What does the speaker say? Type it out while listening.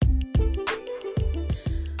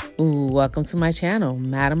Welcome to my channel,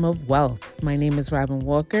 Madam of Wealth. My name is Robin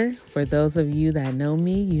Walker. For those of you that know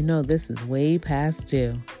me, you know this is way past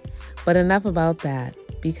due. But enough about that,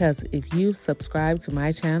 because if you subscribe to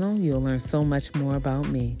my channel, you'll learn so much more about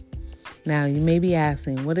me. Now, you may be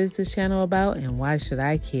asking, what is this channel about and why should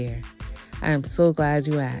I care? I am so glad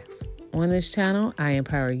you asked. On this channel, I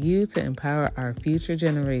empower you to empower our future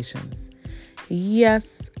generations.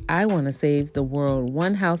 Yes, I want to save the world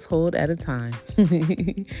one household at a time.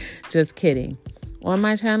 Just kidding. On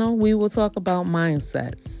my channel, we will talk about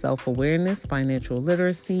mindsets, self-awareness, financial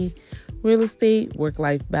literacy, real estate,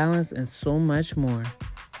 work-life balance, and so much more.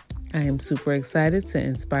 I am super excited to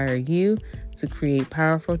inspire you to create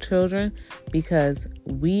powerful children because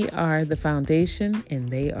we are the foundation and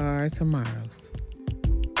they are tomorrow's.